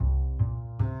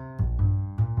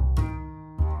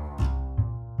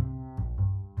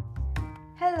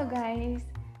guys,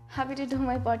 happy to do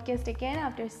my podcast again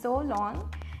after so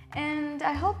long, and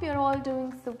I hope you're all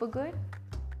doing super good.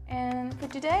 And for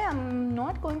today, I'm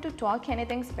not going to talk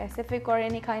anything specific or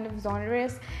any kind of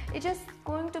genres. It's just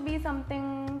going to be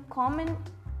something common,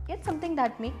 yet something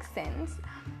that makes sense.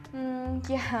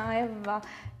 I've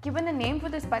given a name for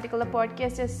this particular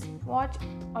podcast as What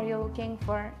Are You Looking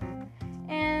For?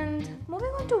 And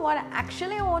moving on to what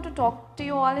actually I want to talk to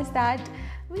you all is that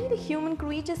we, the human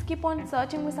creatures, keep on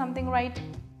searching for something, right?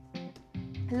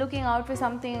 Looking out for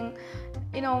something.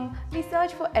 We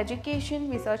search for education,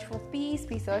 we search for peace,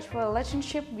 we search for a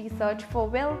relationship, we search for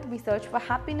wealth, we search for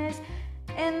happiness,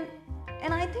 and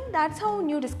I think that's how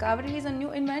new discoveries and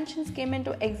new inventions came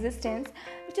into existence,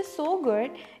 which is so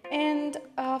good. And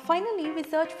finally, we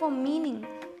search for meaning.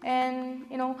 And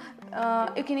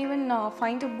you can even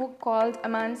find a book called A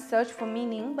Man's Search for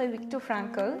Meaning by Viktor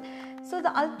Frankl. So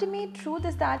the ultimate truth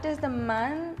is that the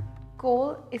man's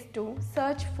goal is to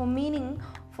search for meaning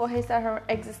for his or her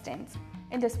existence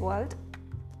in this world.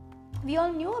 We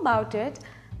all knew about it,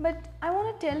 but I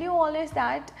want to tell you all is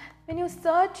that when you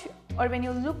search or when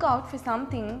you look out for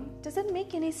something, does it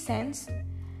make any sense?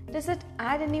 Does it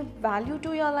add any value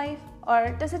to your life,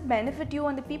 or does it benefit you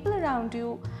and the people around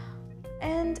you?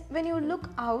 And when you look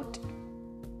out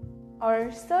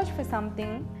or search for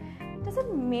something, does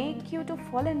it make you to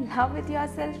fall in love with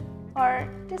yourself, or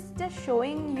just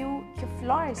showing you your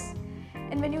flaws?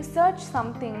 And when you search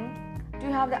something, do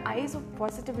you have the eyes of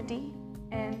positivity?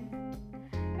 And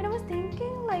when I was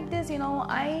thinking like this,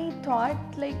 I thought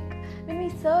like when we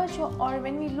search or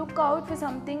when we look out for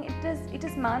something, it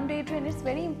is mandatory and it's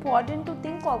very important to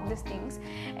think of these things.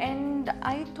 And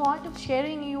I thought of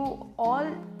sharing you all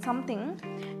something,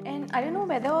 and I don't know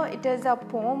whether it is a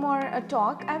poem or a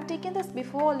talk. I've taken this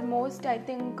before almost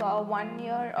 1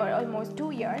 year or almost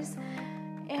 2 years,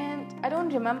 and I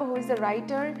don't remember who is the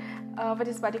writer for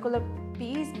this particular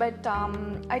piece, but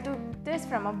I took this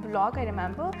from a blog, I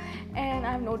remember, and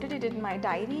I've noted it in my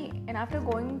diary. And after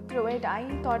going through it, I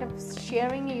thought of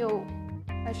sharing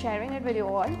it with you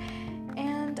all.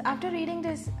 And after reading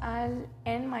this, I'll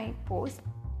end my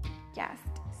podcast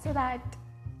so that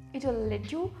it will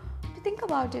let you to think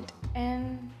about it.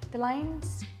 And the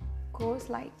lines goes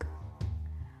like,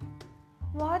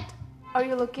 what are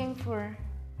you looking for?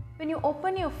 When you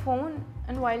open your phone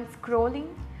and while scrolling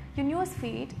your news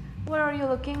feed, what are you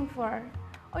looking for?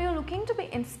 Are you looking to be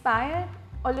inspired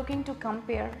or looking to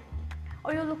compare?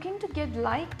 Are you looking to get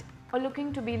liked or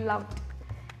looking to be loved?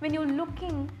 When you're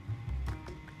looking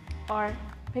or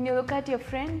when you look at your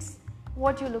friends,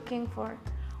 what you're looking for?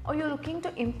 Are you looking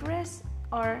to impress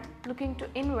or looking to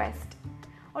invest?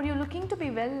 Are you looking to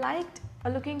be well liked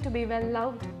or looking to be well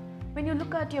loved? When you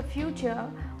look at your future,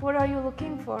 what are you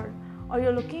looking for? Are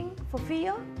you looking for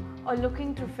fear or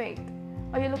looking through faith?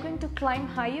 Are you looking to climb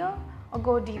higher or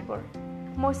go deeper?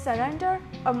 More surrender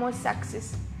or more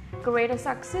success? Greater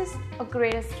success or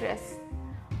greater stress?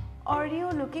 Are you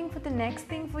looking for the next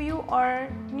thing for you or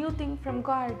new thing from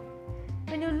God?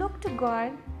 When you look to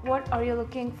God, what are you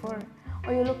looking for?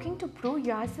 Are you looking to prove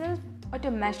yourself or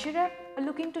to measure up, or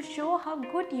looking to show how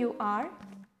good you are,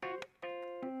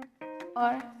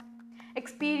 or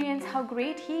experience how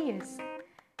great He is?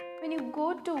 When you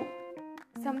go to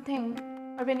something,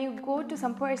 or when you go to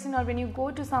some person, or when you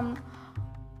go to some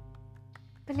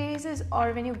places,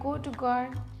 or when you go to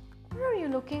God, what are you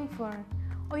looking for?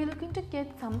 Are you looking to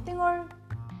get something or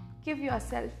give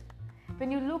yourself?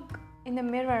 When you look in the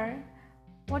mirror,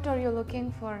 what are you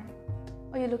looking for?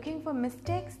 Are you looking for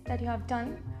mistakes that you have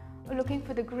done, or looking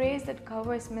for the grace that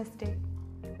covers mistake?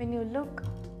 When you look,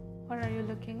 what are you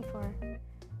looking for?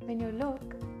 When you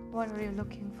look, what are you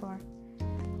looking for?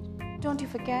 Don't you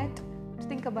forget to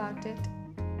think about it.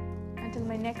 Until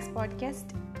my next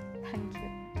podcast, thank you.